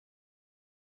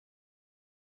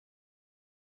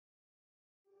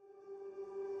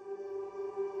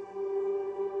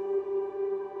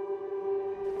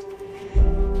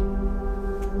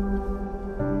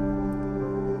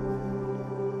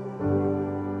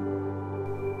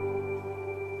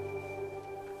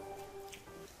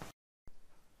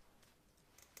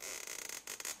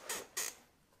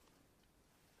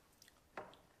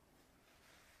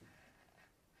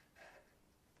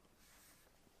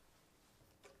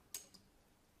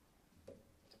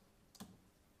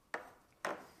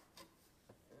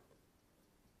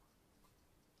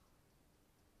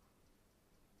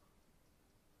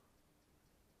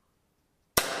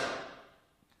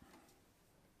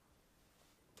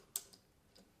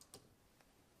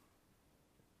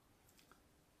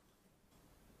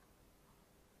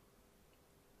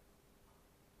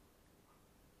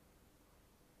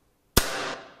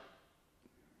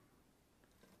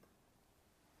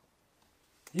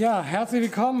Ja, herzlich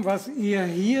willkommen. Was ihr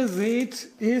hier seht,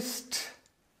 ist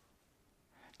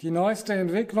die neueste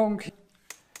Entwicklung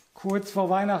kurz vor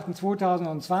Weihnachten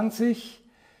 2020.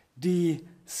 Die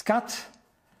SCATT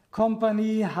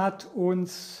Company hat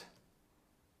uns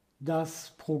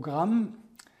das Programm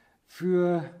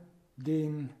für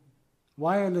den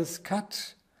Wireless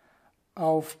SCATT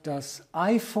auf das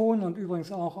iPhone und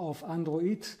übrigens auch auf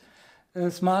Android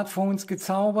Smartphones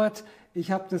gezaubert.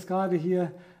 Ich habe das gerade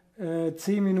hier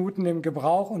 10 Minuten im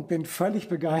Gebrauch und bin völlig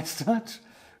begeistert,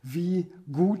 wie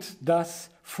gut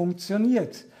das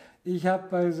funktioniert. Ich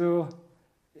habe also,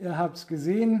 ihr habt es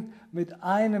gesehen, mit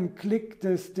einem Klick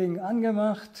das Ding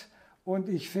angemacht und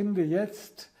ich finde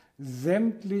jetzt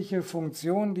sämtliche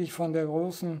Funktionen, die ich von der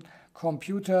großen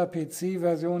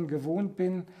Computer-PC-Version gewohnt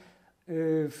bin,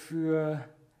 für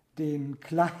den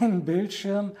kleinen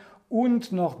Bildschirm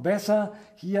und noch besser,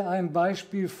 hier ein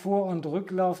Beispiel Vor- und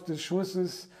Rücklauf des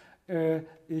Schusses.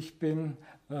 Ich bin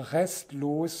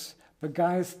restlos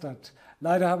begeistert.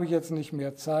 Leider habe ich jetzt nicht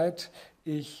mehr Zeit.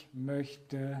 Ich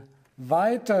möchte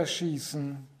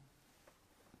weiterschießen.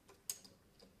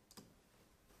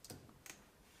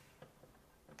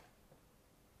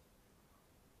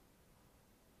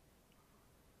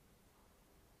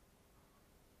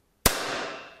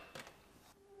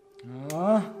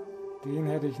 Ja, den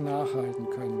hätte ich nachhalten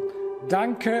können.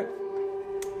 Danke.